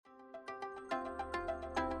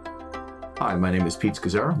Hi, my name is Pete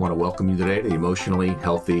Scazzera. I want to welcome you today to the Emotionally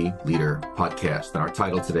Healthy Leader podcast. And our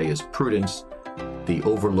title today is Prudence, the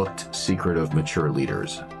Overlooked Secret of Mature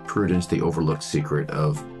Leaders. Prudence, the Overlooked Secret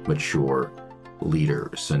of Mature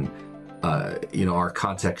Leaders. And, our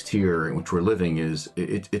context here in which we're living is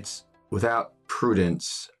it's without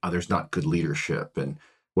prudence, there's not good leadership. And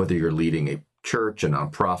whether you're leading a church, a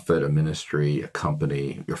nonprofit, a ministry, a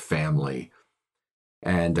company, your family,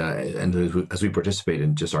 and as we participate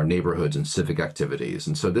in just our neighborhoods and civic activities.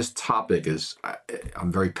 And so this topic is,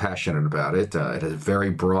 I'm very passionate about it. It has very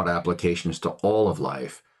broad applications to all of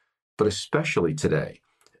life, but especially today.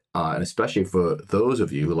 And especially for those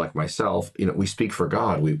of you who, like myself, we speak for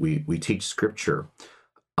God. We teach Scripture.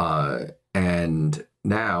 And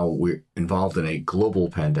now we're involved in a global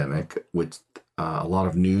pandemic with a lot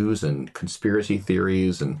of news and conspiracy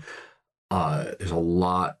theories, and there's a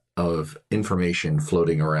lot of information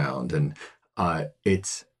floating around, and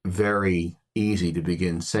it's very easy to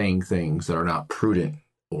begin saying things that are not prudent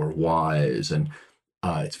or wise. And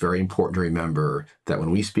it's very important to remember that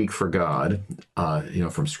when we speak for God,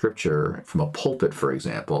 from Scripture, from a pulpit, for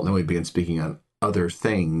example, and then we begin speaking on other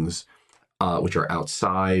things which are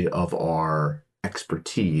outside of our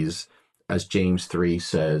expertise, as James 3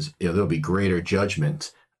 says, there'll be greater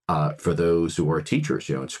judgment for those who are teachers,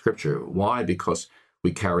 in Scripture. Why? Because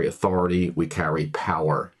we carry authority, we carry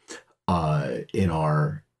power in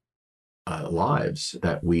our lives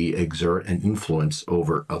that we exert and influence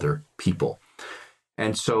over other people.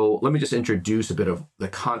 And so let me just introduce a bit of the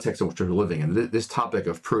context in which we're living. And this topic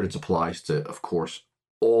of prudence applies to, of course,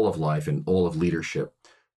 all of life and all of leadership.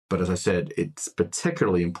 But as I said, it's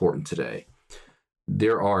particularly important today.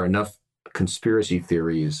 There are enough conspiracy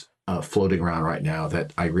theories floating around right now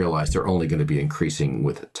that I realize they're only going to be increasing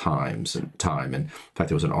with time. And in fact,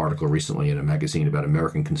 there was an article recently in a magazine about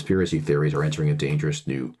American conspiracy theories are entering a dangerous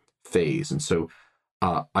new phase. And so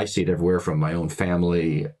I see it everywhere from my own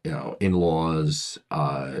family, in-laws,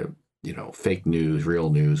 fake news, real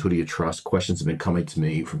news. Who do you trust? Questions have been coming to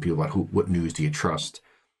me from people about what news do you trust?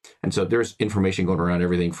 And so there's information going around,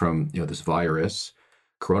 everything from, this virus,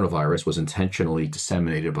 coronavirus, was intentionally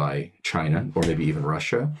disseminated by China or maybe even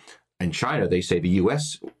Russia. In China, they say the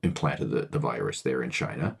U.S. implanted the virus there in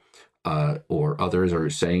China, or others are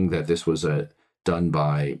saying that this was done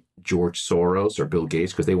by George Soros or Bill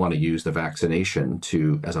Gates because they want to use the vaccination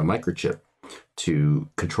as a microchip to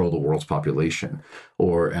control the world's population.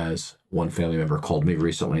 Or as one family member called me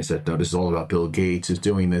recently and said, no, this is all about Bill Gates who's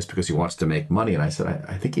doing this because he wants to make money. And I said,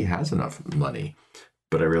 I think he has enough money.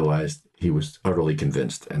 But I realized he was utterly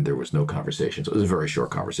convinced and there was no conversation. So it was a very short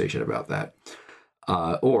conversation about that.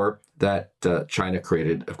 Or that China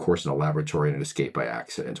created, of course, in a laboratory and an escape by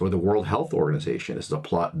accident. Or the World Health Organization, this is a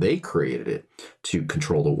plot. They created it to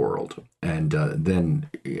control the world. And then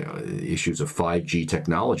issues of 5G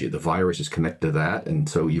technology, the virus is connected to that. And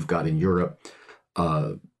so you've got in Europe,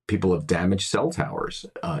 people have damaged cell towers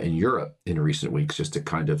in Europe in recent weeks just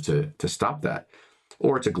to stop that.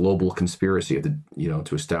 Or it's a global conspiracy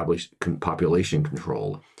to establish population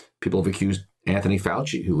control. People have accused Anthony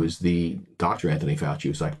Fauci, who is Dr. Anthony Fauci,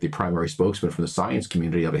 who's like the primary spokesman from the science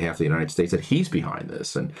community on behalf of the United States, that he's behind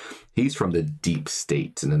this. And he's from the deep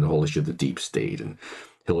state, and then the whole issue of the deep state, and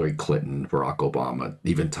Hillary Clinton, Barack Obama,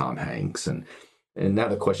 even Tom Hanks. And now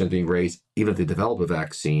the question is being raised, even if they develop a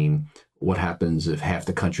vaccine, what happens if half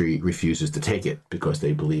the country refuses to take it because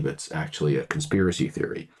they believe it's actually a conspiracy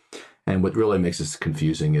theory? And what really makes this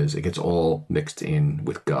confusing is it gets all mixed in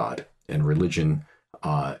with God and religion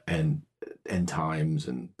and end times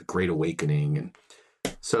and the Great Awakening. And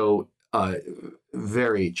so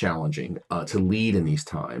very challenging to lead in these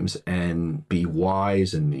times and be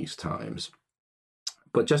wise in these times.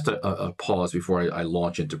 But just a pause before I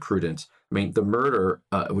launch into prudence. I mean, the murder,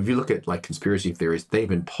 if you look at like conspiracy theories, they've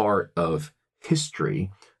been part of history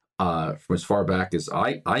from as far back as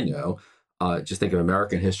I know. Just think of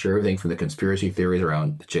American history, everything from the conspiracy theories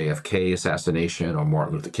around the JFK assassination or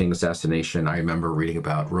Martin Luther King assassination. I remember reading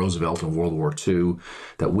about Roosevelt in World War II,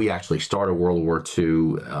 that we actually started World War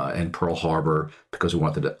II and Pearl Harbor because we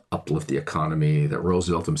wanted to uplift the economy, that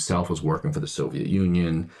Roosevelt himself was working for the Soviet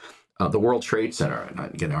Union, the World Trade Center. And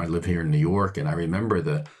again, I live here in New York, and I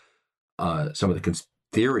remember some of the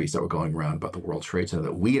theories that were going around about the World Trade Center,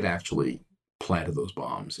 that we had actually planted those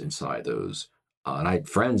bombs inside those. And I had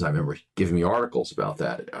friends, I remember, giving me articles about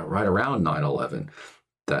that right around 9/11,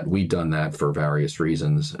 that we'd done that for various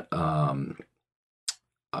reasons. The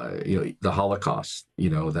Holocaust,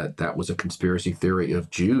 that was a conspiracy theory of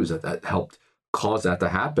Jews that helped cause that to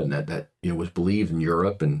happen, that was believed in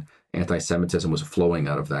Europe, and anti-Semitism was flowing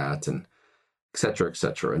out of that, and et cetera, et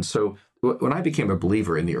cetera. And so when I became a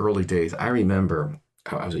believer in the early days, I remember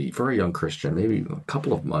I was a very young Christian, maybe a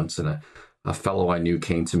couple of months, and a fellow I knew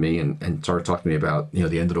came to me and started talking to me about,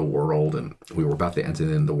 the end of the world, and we were about to enter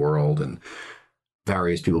the end of the world, and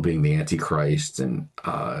various people being the Antichrist, and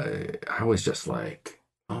I was just like,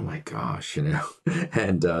 oh my gosh, and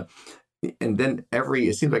and then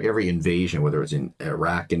it seems like every invasion, whether it's in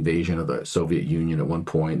Iraq invasion of the Soviet Union at one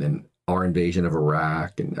point, and our invasion of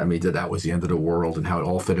Iraq, and I mean that was the end of the world, and how it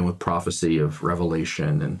all fit in with prophecy of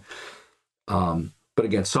Revelation, and but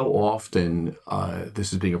again, so often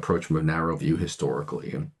this is being approached from a narrow view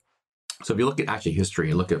historically, and so if you look at actually history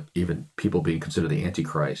and look at even people being considered the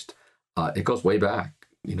Antichrist, it goes way back.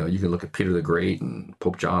 You can look at Peter the Great and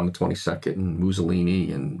Pope John the 22nd and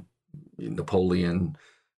Mussolini and Napoleon,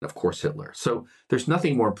 and of course Hitler. So there's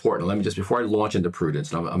nothing more important. Let me just, before I launch into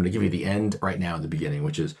Prudence, and I'm going to give you the end right now in the beginning,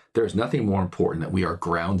 which is there's nothing more important that we are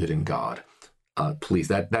grounded in God. Please,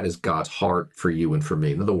 that is God's heart for you and for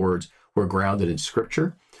me. In other words, we're grounded in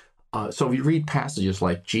Scripture. So if you read passages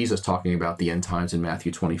like Jesus talking about the end times in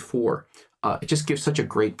Matthew 24, it just gives such a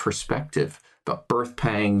great perspective about birth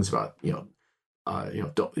pangs, about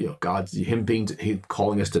God's him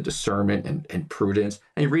calling us to discernment and prudence.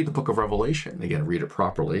 And you read the book of Revelation again, read it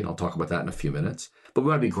properly, and I'll talk about that in a few minutes. But we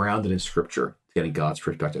want to be grounded in Scripture, getting God's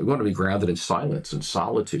perspective. We want to be grounded in silence and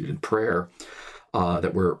solitude and prayer.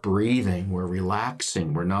 That we're breathing, we're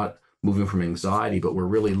relaxing, we're not moving from anxiety, but we're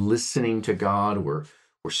really listening to God. We're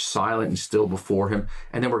silent and still before Him,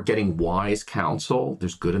 and then we're getting wise counsel.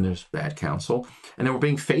 There's good and there's bad counsel, and then we're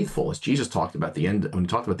being faithful, as Jesus talked about the end when He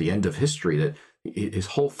talked about the end of history. That His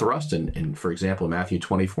whole thrust, in for example, Matthew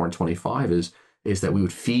 24 and 25 is that we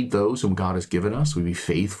would feed those whom God has given us. We'd be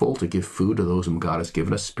faithful to give food to those whom God has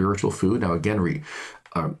given us, spiritual food. Now, again,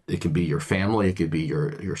 it could be your family, it could be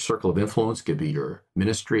your circle of influence, it could be your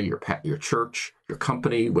ministry, your church, your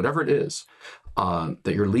company, whatever it is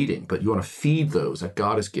that you're leading. But you want to feed those that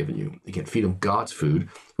God has given you. Again, feed them God's food. You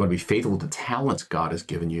want to be faithful to the talents God has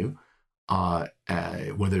given you,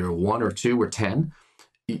 whether you're 1 or 2 or 10.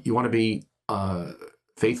 You want to be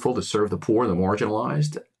faithful to serve the poor and the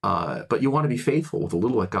marginalized, but you want to be faithful with the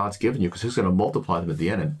little that God's given you, because He's going to multiply them at the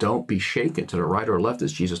end. And don't be shaken to the right or left,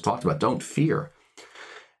 as Jesus talked about. Don't fear.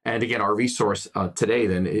 And again, our resource today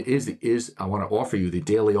then is I want to offer you the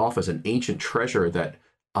Daily Office, an ancient treasure that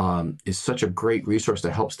is such a great resource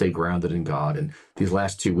to help stay grounded in God. And these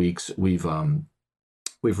last 2 weeks, we've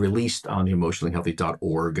released on the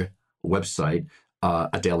emotionallyhealthy.org website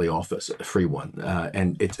a Daily Office, a free one,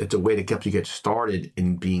 and it's a way to help you get started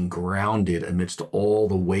in being grounded amidst all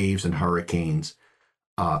the waves and hurricanes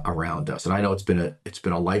around us. And I know it's been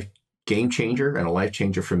a life game changer and a life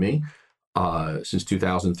changer for me. Since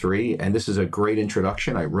 2003, and this is a great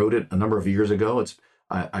introduction. I wrote it a number of years ago.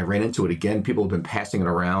 I ran into it again. People have been passing it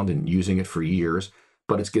around and using it for years,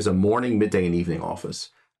 but it gives a morning, midday, and evening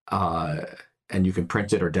office, and you can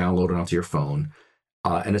print it or download it onto your phone.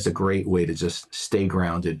 And it's a great way to just stay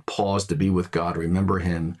grounded, pause to be with God, remember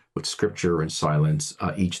Him with Scripture and silence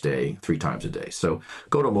each day, 3 times a day. So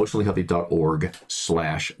go to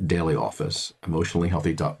emotionallyhealthy.org/daily office,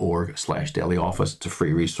 emotionallyhealthy.org/daily office. It's a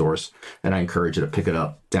free resource, and I encourage you to pick it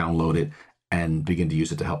up, download it, and begin to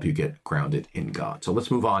use it to help you get grounded in God. So let's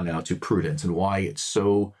move on now to prudence and why it's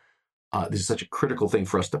so, this is such a critical thing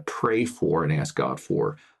for us to pray for and ask God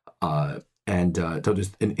for. And so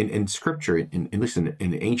just in Scripture, at least in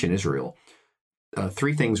ancient Israel,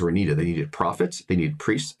 3 things were needed. They needed prophets, they needed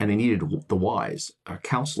priests, and they needed the wise,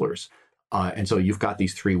 counselors. And so you've got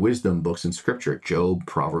these 3 wisdom books in Scripture: Job,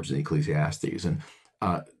 Proverbs, and Ecclesiastes. And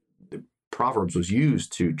Proverbs was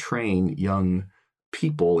used to train young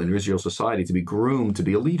people in Israel society to be groomed to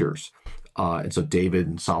be leaders. And so David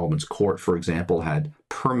and Solomon's court, for example, had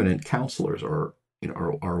permanent counselors, or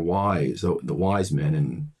are wise, the wise men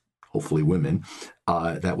and hopefully women,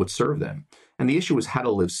 that would serve them. And the issue was how to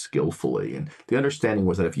live skillfully. And the understanding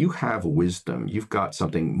was that if you have wisdom, you've got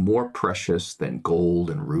something more precious than gold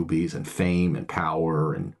and rubies and fame and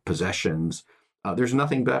power and possessions. There's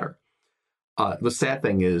nothing better. The sad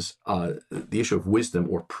thing is the issue of wisdom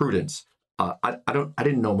or prudence. I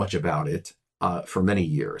didn't know much about it for many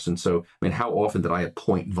years. And so, I mean, how often did I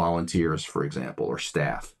appoint volunteers, for example, or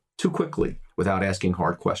staff too quickly without asking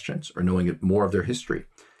hard questions or knowing more of their history?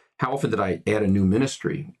 How often did I add a new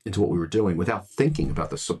ministry into what we were doing without thinking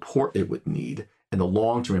about the support it would need and the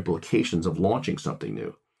long-term implications of launching something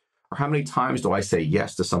new? Or how many times do I say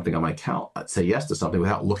yes to something on my say yes to something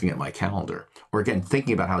without looking at my calendar, or again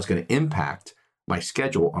thinking about how it's going to impact my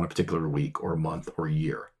schedule on a particular week or month or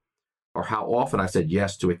year? Or how often I said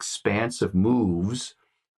yes to expansive moves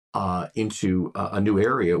into a new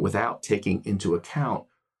area without taking into account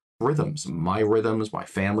rhythms, my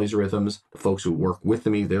family's rhythms, the folks who work with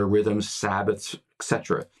me, their rhythms, Sabbaths,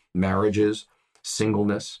 etc., marriages,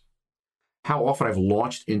 singleness. How often I've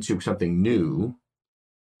launched into something new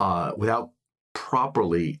without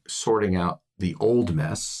properly sorting out the old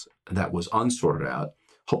mess that was unsorted out,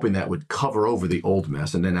 hoping that would cover over the old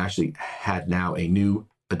mess, and then actually had now a new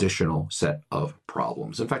additional set of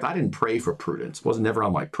problems. In fact, I didn't pray for prudence. It was never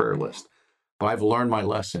on my prayer list. But I've learned my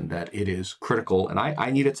lesson that it is critical, and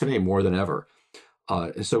I need it today more than ever.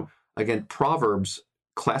 And so, again, Proverbs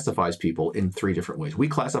classifies people in three different ways. We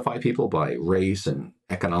classify people by race and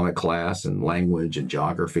economic class and language and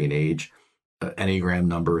geography and age, Enneagram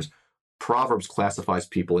numbers. Proverbs classifies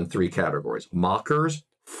people in three categories: mockers,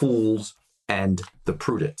 fools, and the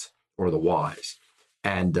prudent or the wise.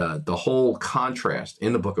 And the whole contrast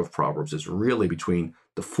in the book of Proverbs is really between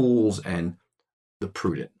the fools and the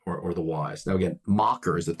prudent or the wise. Now, again,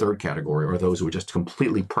 mockers, the third category, are those who are just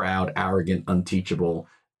completely proud, arrogant, unteachable.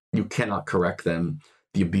 You cannot correct them.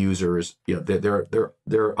 The abusers,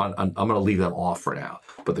 they're on, I'm going to leave them off for now.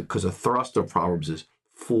 But because the thrust of Proverbs is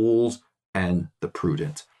fools and the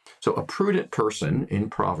prudent. So a prudent person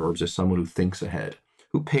in Proverbs is someone who thinks ahead,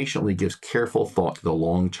 who patiently gives careful thought to the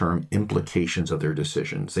long-term implications of their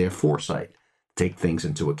decisions. They have foresight, take things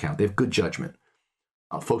into account. They have good judgment.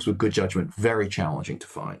 Folks with good judgment, very challenging to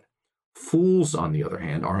find. Fools, on the other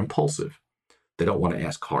hand, are impulsive. They don't want to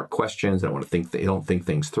ask hard questions. They don't want to think. They don't think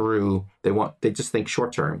things through. They just think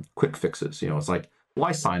short term, quick fixes. It's like,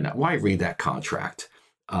 why sign that? Why read that contract?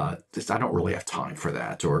 I don't really have time for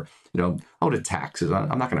that. Or the taxes.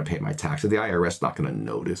 I'm not going to pay my taxes. The IRS is not going to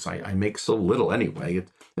notice. I make so little anyway.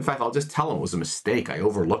 In fact, I'll just tell them it was a mistake. I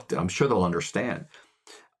overlooked it. I'm sure they'll understand.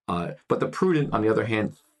 But the prudent, on the other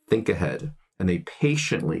hand, think ahead. And they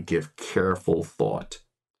patiently give careful thought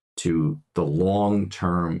to the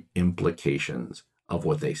long-term implications of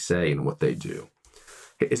what they say and what they do.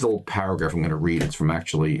 It's a little paragraph I'm going to read. It's from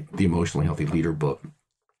actually the Emotionally Healthy Leader book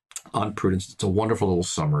on prudence. It's a wonderful little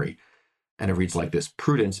summary. And it reads like this: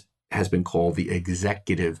 prudence has been called the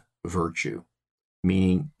executive virtue,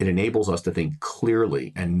 meaning it enables us to think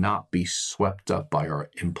clearly and not be swept up by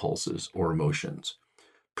our impulses or emotions.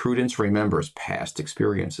 Prudence remembers past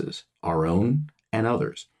experiences, our own and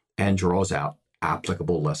others, and draws out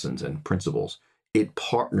applicable lessons and principles. It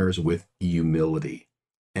partners with humility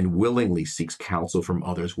and willingly seeks counsel from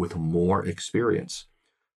others with more experience.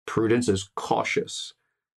 Prudence is cautious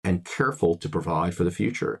and careful to provide for the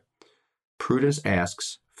future. Prudence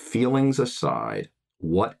asks, feelings aside,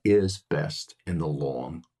 what is best in the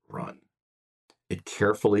long run? It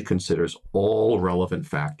carefully considers all relevant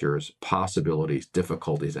factors, possibilities,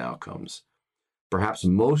 difficulties, outcomes. Perhaps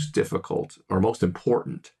most difficult or most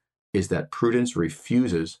important is that prudence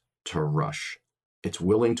refuses to rush. It's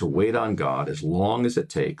willing to wait on God as long as it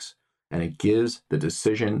takes, and it gives the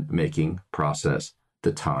decision-making process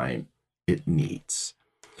the time it needs.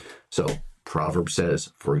 So Proverbs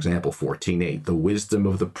says, for example, 14:8, the wisdom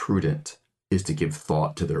of the prudent is to give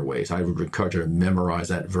thought to their ways. I would encourage you to memorize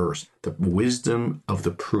that verse. The wisdom of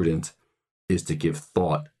the prudent is to give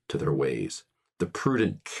thought to their ways. The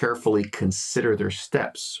prudent carefully consider their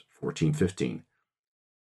steps, 14:15.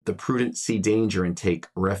 The prudent see danger and take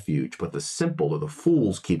refuge, but the simple or the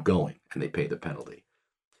fools keep going and they pay the penalty.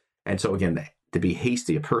 And so again, to be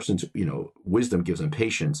hasty, a person's wisdom gives them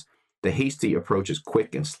patience. The hasty approach is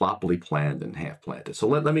quick and sloppily planned and half-planted. So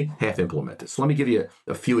let me half implement it. So let me give you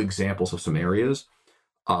a few examples of some areas,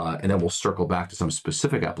 and then we'll circle back to some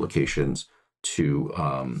specific applications to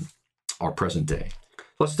our present day.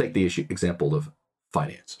 Let's take the example of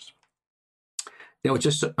finances. It's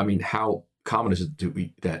just, how common is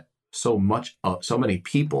it that so many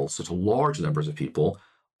people, such large numbers of people,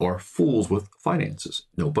 are fools with finances?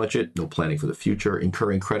 No budget, no planning for the future,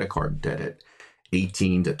 incurring credit card debt at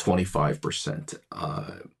 18 to 25%.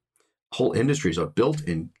 Whole industries are built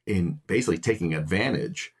in basically taking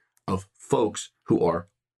advantage of folks who are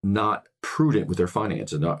not prudent with their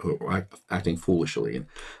finances, who are acting foolishly,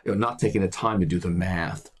 and not taking the time to do the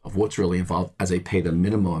math of what's really involved as they pay the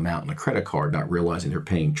minimum amount on a credit card, not realizing they're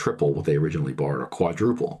paying triple what they originally borrowed or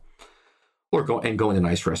quadruple. Or going to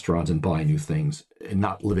nice restaurants and buying new things and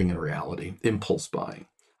not living in reality, impulse buying.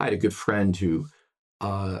 I had a good friend who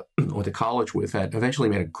went to college with that eventually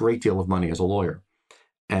made a great deal of money as a lawyer.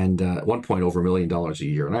 And at one point over $1 million a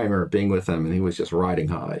year. And I remember being with him and he was just riding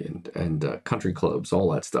high and country clubs, all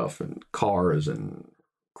that stuff, and cars and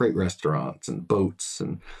great restaurants and boats.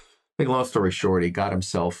 And make a long story short, he got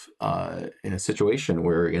himself in a situation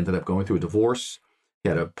where he ended up going through a divorce. He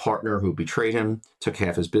had a partner who betrayed him, took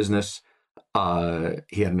half his business.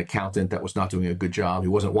 He had an accountant that was not doing a good job. He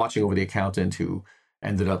wasn't watching over the accountant, who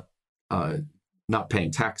ended up not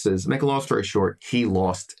paying taxes. Make a long story short, he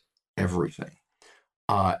lost everything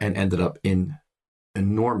and ended up in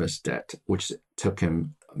enormous debt, which took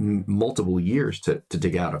him multiple years to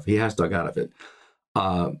dig out of. He has dug out of it.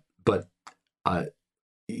 But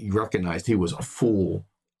he recognized he was a fool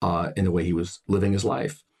in the way he was living his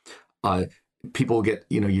life. People get,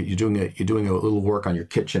 you're doing a little work on your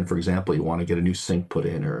kitchen, for example. You want to get a new sink put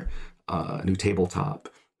in or a new tabletop.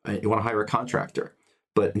 You want to hire a contractor,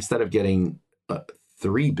 but instead of getting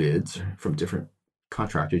 3 bids from different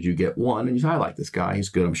contractors, you get one, and you say, I like this guy. He's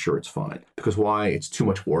good. I'm sure it's fine. Because why? It's too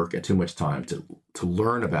much work and too much time to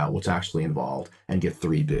learn about what's actually involved and get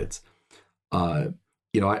 3 bids. I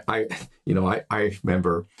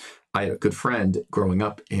remember I had a good friend growing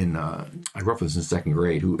up I grew up with this in 2nd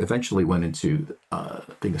grade, who eventually went into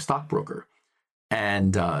being a stockbroker.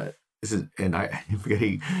 And I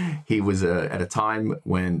forget, he was at a time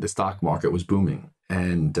when the stock market was booming.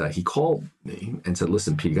 And he called me and said,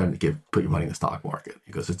 listen, Pete, you got to put your money in the stock market.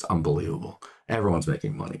 He goes, it's unbelievable. Everyone's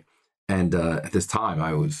making money. And at this time,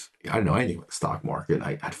 I didn't know anything about the stock market.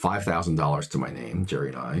 I had $5,000 to my name, Jerry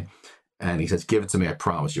and I. And he says, give it to me. I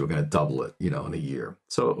promise you, we're going to double it, in a year.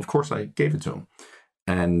 So, of course, I gave it to him.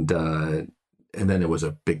 And then there was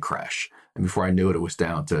a big crash. And before I knew it, it was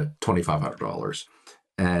down to $2,500.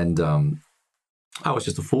 And I was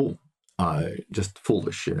just a fool, just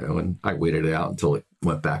foolish, and I waited it out until it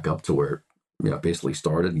went back up to where, basically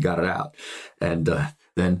started and got it out. And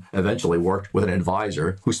then eventually worked with an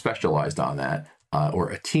advisor who specialized on that,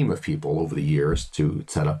 or a team of people over the years to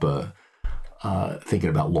set up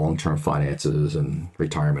thinking about long-term finances and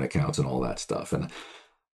retirement accounts and all that stuff.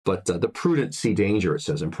 But the prudent see danger, it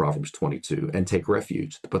says in Proverbs 22, and take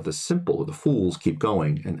refuge. But the simple, the fools, keep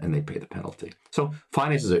going, and they pay the penalty. So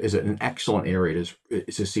finance is an excellent area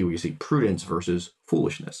to see where you see prudence versus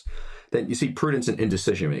foolishness. Then you see prudence in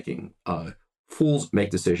decision-making. Fools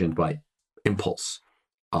make decisions by impulse.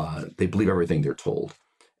 They believe everything they're told.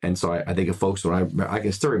 And so I think of folks, when I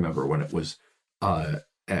can still remember when it was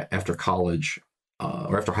after college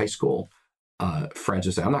or after high school, friends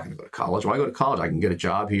would say, I'm not going to go to college. When I go to college, I can get a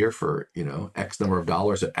job here for, X number of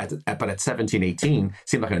dollars. But at 17, 18, it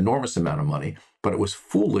seemed like an enormous amount of money. But it was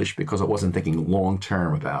foolish because I wasn't thinking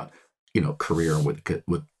long-term about, career and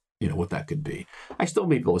what that could be. I still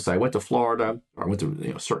meet people who say, I went to Florida, or I went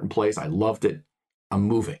to a certain place. I loved it. I'm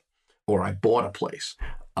moving. Or I bought a place.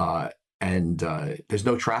 And there's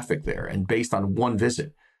no traffic there. And based on one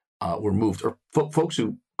visit, we're moved. Or folks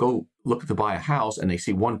who go look to buy a house and they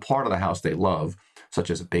see one part of the house they love, such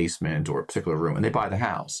as a basement or a particular room, and they buy the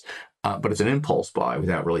house. But it's an impulse buy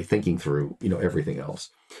without really thinking through, everything else.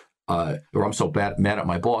 Or I'm so mad at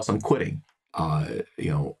my boss, I'm quitting.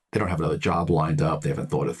 They don't have another job lined up. They haven't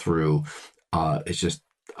thought it through. It's just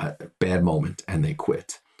a bad moment and they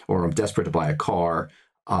quit. Or I'm desperate to buy a car.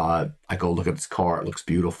 I go look at this car. It looks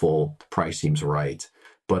beautiful. The price seems right.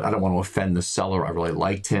 But I don't want to offend the seller. I really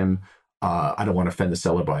liked him. I don't want to offend the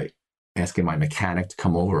seller by asking my mechanic to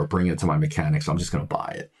come over or bring it to my mechanic. So I'm just going to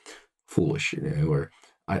buy it. Foolish, Or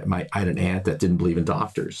I had an aunt that didn't believe in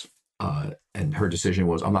doctors. And her decision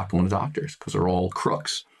was, I'm not going to doctors because they're all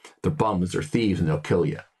crooks. They're bums, they're thieves, and they'll kill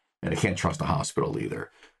you. And I can't trust the hospital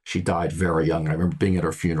either. She died very young. I remember being at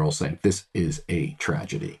her funeral saying, this is a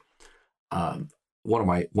tragedy. One of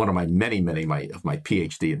my many of my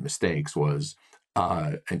PhD in mistakes was,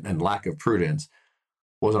 and lack of prudence,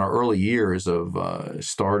 was in our early years of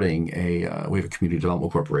starting we have a community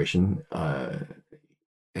development corporation.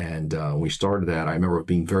 And we started that. I remember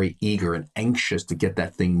being very eager and anxious to get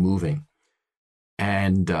that thing moving.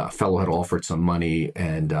 And a fellow had offered some money,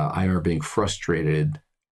 and I remember being frustrated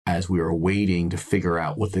as we were waiting to figure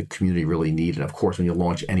out what the community really needed. Of course, when you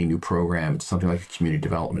launch any new program, it's something like a community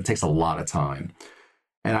development, it takes a lot of time.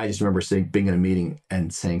 And I just remember being in a meeting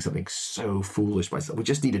and saying something so foolish myself. We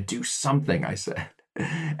just need to do something, I said.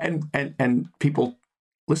 And people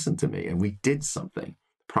listened to me, and we did something.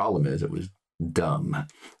 The problem is it was dumb,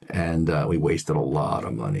 and we wasted a lot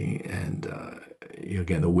of money. And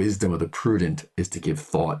again, the wisdom of the prudent is to give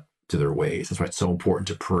thought to their ways. That's why it's so important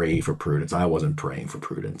to pray for prudence. I wasn't praying for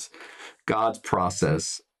prudence. God's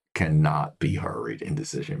process cannot be hurried in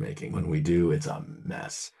decision making. When we do, it's a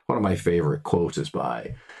mess. One of my favorite quotes is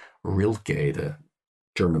by Rilke, the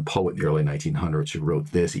German poet in the early 1900s, who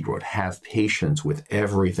wrote this. He wrote, have patience with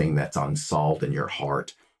everything that's unsolved in your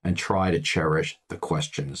heart and try to cherish the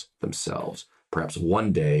questions themselves. Perhaps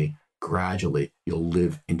one day, gradually, you'll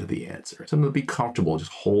live into the answer. So be comfortable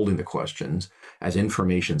just holding the questions as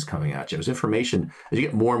information's coming at you. As you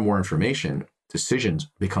get more and more information, decisions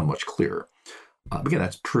become much clearer. Again,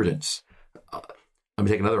 that's prudence. Let me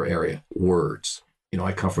take another area, words.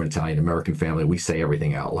 I come from an Italian American family. We say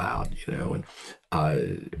everything out loud,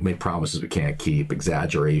 and make promises we can't keep,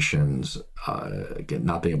 exaggerations, again,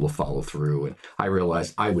 not being able to follow through. And I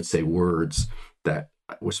realized I would say words that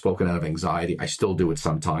were spoken out of anxiety. I still do it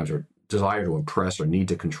sometimes, or desire to impress or need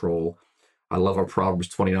to control. I love how Proverbs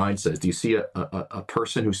 29 says, do you see a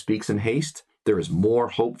person who speaks in haste? There is more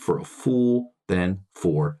hope for a fool than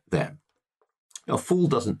for them. A fool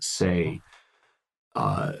doesn't say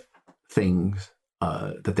things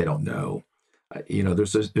that they don't know.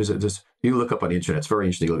 There's this, you look up on the internet, it's very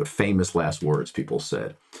interesting. You look at famous last words people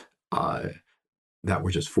said that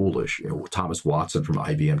were just foolish. Thomas Watson from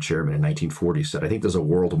IBM chairman in 1940 said, I think there's a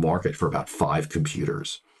world market for about 5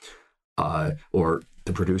 computers. Or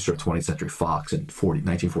the producer of 20th Century Fox in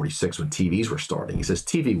 1946 when TVs were starting. He says,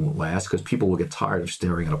 TV won't last because people will get tired of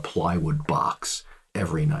staring at a plywood box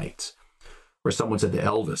every night. Or someone said to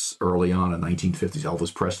Elvis early on in the 1950s,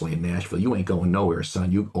 Elvis Presley in Nashville, you ain't going nowhere,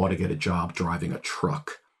 son. You ought to get a job driving a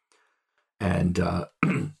truck. And the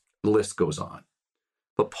list goes on.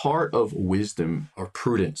 But part of wisdom or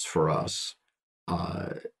prudence for us,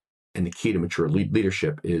 and the key to mature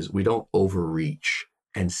leadership, is we don't overreach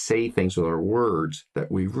and say things with our words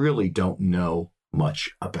that we really don't know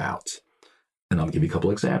much about. And I'll give you a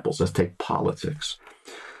couple examples. Let's take politics.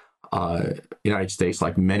 The United States,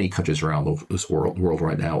 like many countries around this world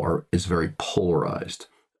right now, is very polarized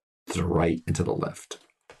to the right and to the left.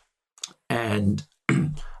 And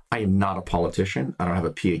I am not a politician. I don't have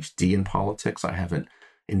a PhD in politics. I haven't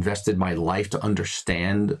invested my life to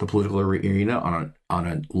understand the political arena on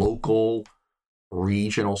a local,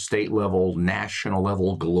 regional, state level, national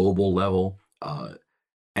level, global level.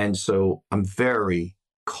 And so I'm very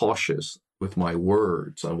cautious with my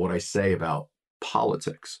words on what I say about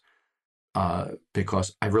politics.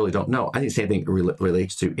 Because I really don't know. I think the same thing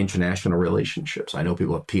relates to international relationships. I know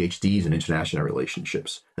people have PhDs in international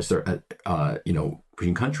relationships as they're,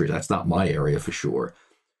 between countries. That's not my area for sure.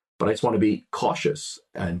 But I just want to be cautious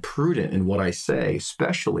and prudent in what I say,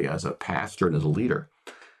 especially as a pastor and as a leader.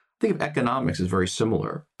 I think of economics as very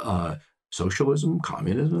similar. Socialism,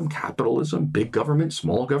 communism, capitalism, big government,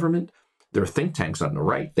 small government. There are think tanks on the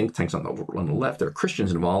right, think tanks on the left. There are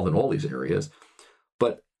Christians involved in all these areas.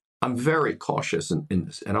 But I'm very cautious, and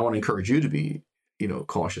I want to encourage you to be,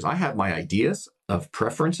 cautious. I have my ideas of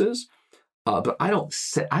preferences, but I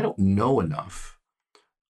don't know enough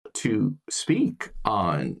to speak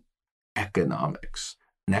on economics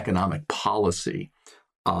and economic policy.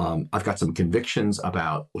 I've got some convictions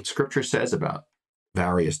about what Scripture says about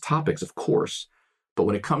various topics, of course, but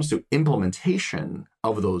when it comes to implementation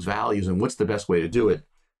of those values and what's the best way to do it,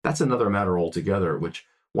 that's another matter altogether, which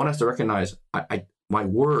one has to recognize. My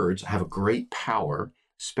words have a great power,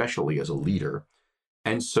 especially as a leader.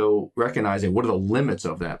 And so recognizing what are the limits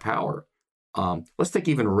of that power. Let's take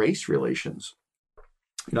even race relations.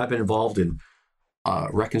 I've been involved in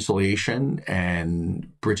reconciliation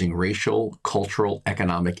and bridging racial, cultural,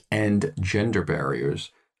 economic, and gender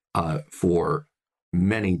barriers for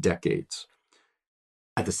many decades.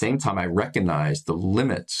 At the same time, I recognize the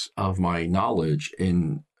limits of my knowledge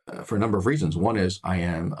for a number of reasons. One is I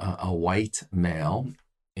am a white male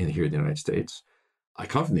here in the United States. I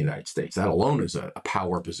come from the United States. That alone is a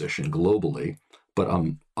power position globally. But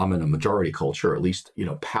I'm in a majority culture, at least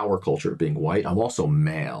power culture, being white. I'm also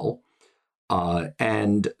male,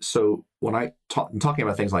 and so when I'm talking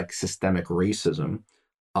about things like systemic racism,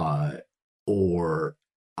 or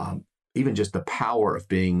even just the power of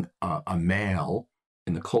being a male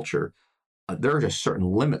in the culture, there are just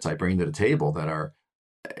certain limits I bring to the table that are.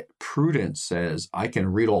 Prudence says I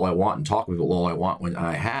can read all I want and talk with all I want when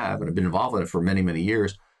I have, and I've been involved in it for many, many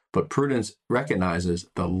years. But prudence recognizes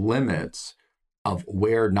the limits of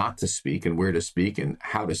where not to speak and where to speak and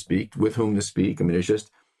how to speak, with whom to speak. I mean,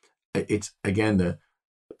 it's again, the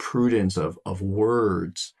prudence of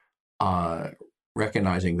words,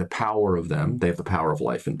 recognizing the power of them. They have the power of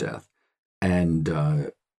life and death, and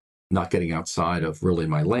not getting outside of really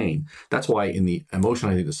my lane. That's why in the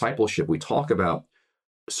emotional discipleship, we talk about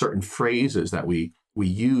certain phrases that we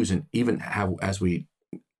use, and even have, as we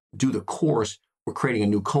do the course, we're creating a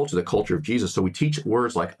new culture, the culture of Jesus. So we teach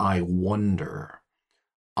words like I wonder.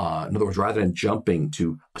 In other words, rather than jumping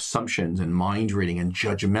to assumptions and mind reading and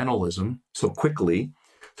judgmentalism so quickly,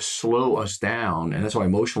 slow us down. And that's why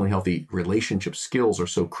emotionally healthy relationship skills are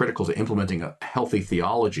so critical to implementing a healthy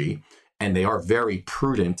theology. And they are very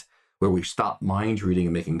prudent, where we stop mind reading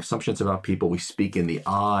and making assumptions about people. We speak in the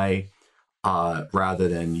I rather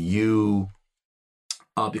than you,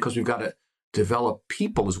 because we've got to develop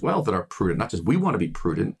people as well that are prudent. Not just we want to be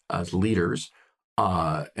prudent as leaders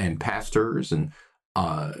and pastors and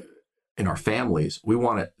in our families, we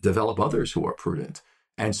want to develop others who are prudent.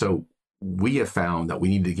 And so we have found that we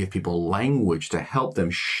need to give people language to help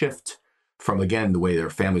them shift from, again, the way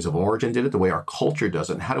their families of origin did it, the way our culture does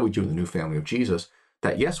it, and how do we do in the new family of Jesus,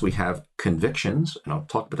 that yes, we have convictions, and I'll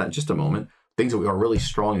talk about that in just a moment, things that we are really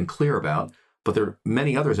strong and clear about, but there are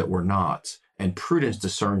many others that we're not, and prudence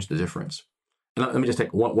discerns the difference. And let me just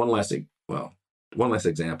take one last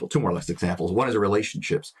example, two more last examples. One is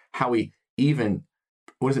relationships,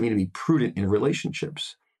 what does it mean to be prudent in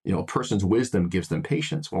relationships? A person's wisdom gives them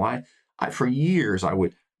patience. Well, I for years, I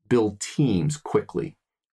would build teams quickly,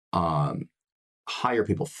 hire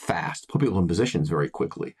people fast, put people in positions very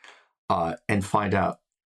quickly, and find out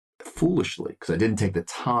foolishly, because I didn't take the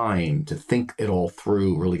time to think it all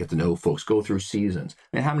through, really get to know folks, go through seasons.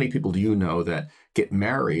 And how many people do you know that get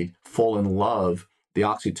married, fall in love, the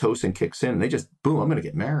oxytocin kicks in, and they just, boom, I'm going to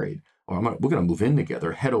get married, or we're going to move in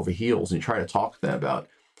together, head over heels, and try to talk to them about,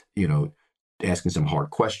 asking some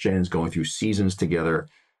hard questions, going through seasons together,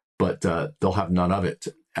 but they'll have none of it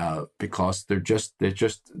because they're just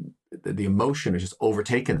the emotion is just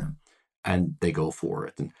overtaking them, and they go for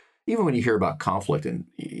it. And even when you hear about conflict and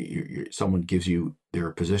someone gives you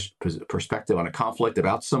their perspective on a conflict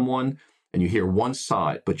about someone, and you hear one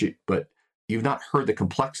side, but you've not heard the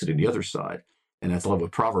complexity of the other side. And that's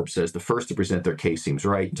what Proverbs says: the first to present their case seems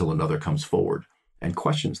right until another comes forward and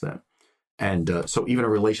questions them. And so even in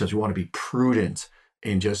relationships, we want to be prudent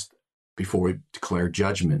in just before we declare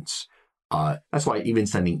judgments. That's why even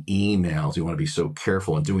sending emails, you want to be so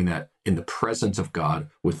careful in doing that in the presence of God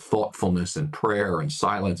with thoughtfulness and prayer and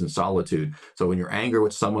silence and solitude. So when you're angry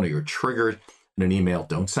with someone or you're triggered in an email,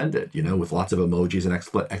 don't send it, with lots of emojis and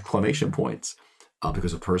exclamation points,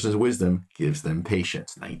 because a person's wisdom gives them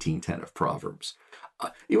patience, 19:10 of Proverbs.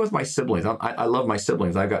 Even with my siblings, I love my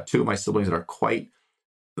siblings. I've got two of my siblings that are quite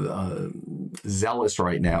zealous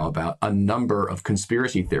right now about a number of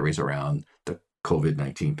conspiracy theories around the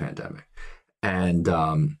COVID-19 pandemic. And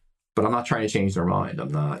but I'm not trying to change their mind.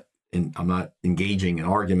 I'm not engaging in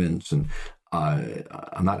arguments, and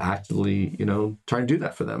I'm not actively, trying to do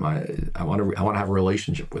that for them. I want to have a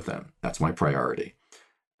relationship with them. That's my priority.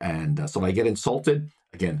 And so if I get insulted,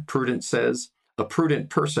 again, Prudence says a prudent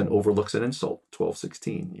person overlooks an insult.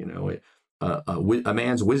 12:16. A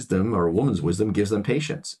man's wisdom or a woman's wisdom gives them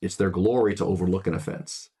patience. It's their glory to overlook an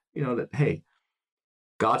offense. That, hey,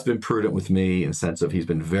 God's been prudent with me in the sense of he's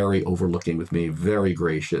been very overlooking with me, very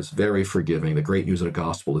gracious, very forgiving. The great news of the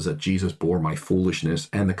gospel is that Jesus bore my foolishness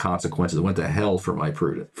and the consequences. Went to hell for my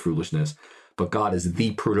foolishness. But God is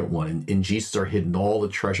the prudent one. And in Jesus are hidden all the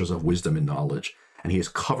treasures of wisdom and knowledge. And he has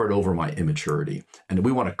covered over my immaturity. And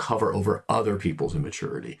we want to cover over other people's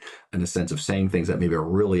immaturity in the sense of saying things that maybe are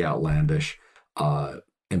really outlandish. But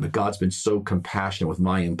God's been so compassionate with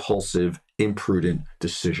my impulsive, imprudent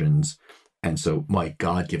decisions. And so might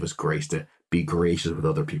God give us grace to be gracious with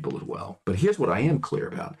other people as well. But here's what I am clear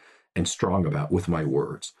about and strong about with my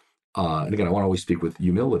words. And again, I want to always speak with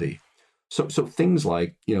humility. So things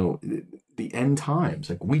like, the end times,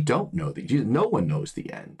 like we don't know no one knows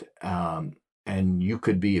the end. And you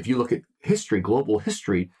could be, if you look at history, global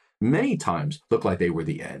history, many times look like they were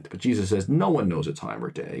the end. But Jesus says no one knows a time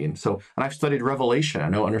or day. And I've studied Revelation.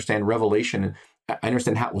 I understand Revelation. And I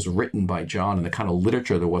understand how it was written by John and the kind of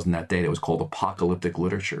literature there was in that day that was called apocalyptic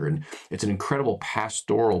literature. And it's an incredible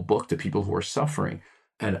pastoral book to people who are suffering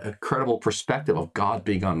and a credible perspective of God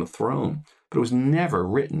being on the throne. But it was never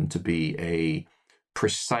written to be a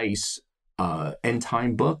precise end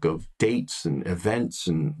time book of dates and events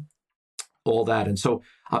and all that. And so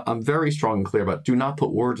I'm very strong and clear about do not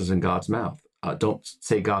put words in God's mouth. Don't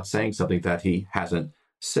say God's saying something that he hasn't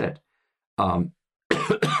said. And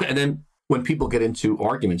then when people get into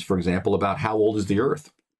arguments, for example, about how old is the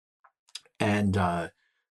earth and,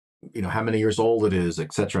 how many years old it is,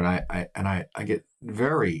 et cetera. And I get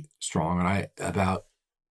very strong about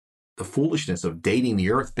the foolishness of dating the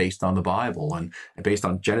earth based on the Bible and based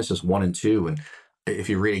on Genesis 1 and 2. And if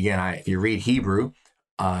you read Hebrew,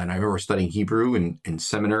 and I remember studying Hebrew in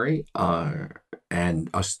seminary and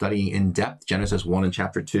us studying in depth Genesis 1 and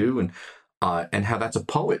chapter 2 and how that's a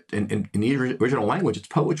poet. In the original language, it's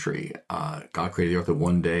poetry. God created the earth in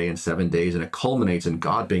 1 day and 7 days, and it culminates in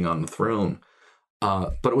God being on the throne.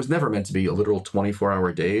 But it was never meant to be a literal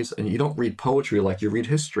 24-hour days. And you don't read poetry like you read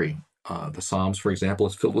history. The Psalms, for example,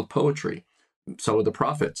 is filled with poetry. So are the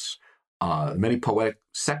prophets. Many poetic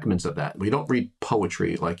segments of that. We don't read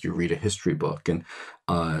poetry like you read a history book. And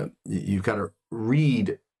you've got to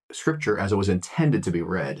read scripture as it was intended to be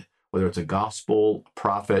read, whether it's a gospel, a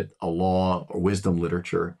prophet, a law, or wisdom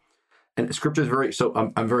literature. And scripture is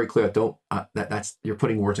I'm very clear. Don't, that's, you're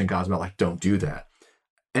putting words in God's mouth, like, don't do that.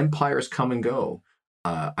 Empires come and go.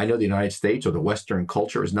 I know the United States or the Western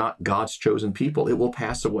culture is not God's chosen people. It will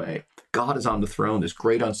pass away. God is on the throne. There's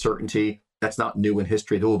great uncertainty. That's not new in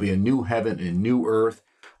history. There will be a new heaven and a new earth.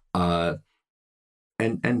 And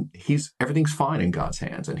everything's fine in God's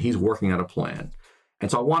hands, and he's working out a plan. And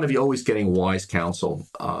so I want to be always getting wise counsel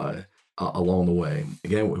along the way,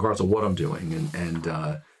 again, regardless of what I'm doing. And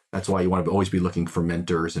that's why you want to always be looking for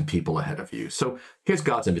mentors and people ahead of you. So here's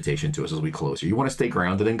God's invitation to us as we close here. You want to stay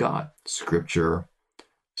grounded in God, Scripture,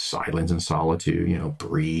 silence and solitude,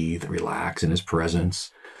 breathe, relax in his presence,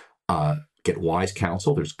 get wise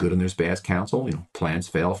counsel. There's good and there's bad counsel. Plans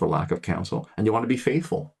fail for lack of counsel. And you want to be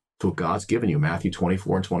faithful to what God's given you. Matthew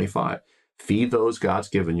 24 and 25. Feed those God's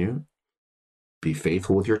given you. Be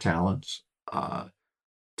faithful with your talents.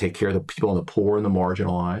 Take care of the people and the poor and the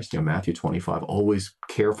marginalized. Matthew 25. Always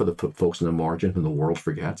care for the folks in the margin whom the world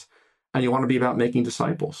forgets. And you want to be about making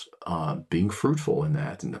disciples, being fruitful in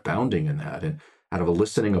that and abounding in that, and out of a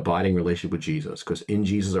listening, abiding relationship with Jesus, because in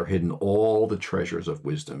Jesus are hidden all the treasures of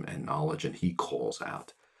wisdom and knowledge, and he calls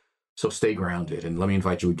out. So stay grounded. And let me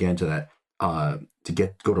invite you again to that,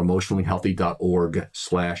 go to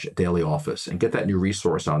emotionallyhealthy.org/daily office and get that new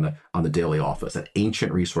resource on the daily office, that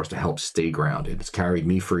ancient resource to help stay grounded. It's carried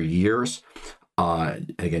me for years.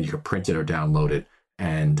 Again, you can print it or download it,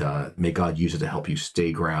 and may God use it to help you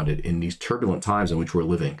stay grounded in these turbulent times in which we're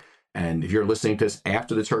living. And if you're listening to this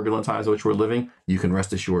after the turbulent times in which we're living, you can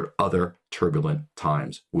rest assured other turbulent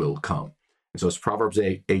times will come. And so as Proverbs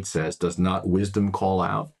 8 says, does not wisdom call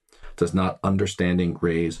out? Does not understanding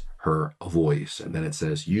raise her voice? And then it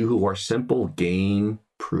says, you who are simple gain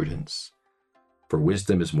prudence, for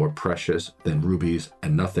wisdom is more precious than rubies,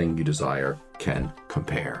 and nothing you desire can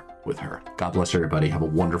compare with her. God bless everybody. Have a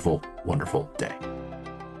wonderful, wonderful day.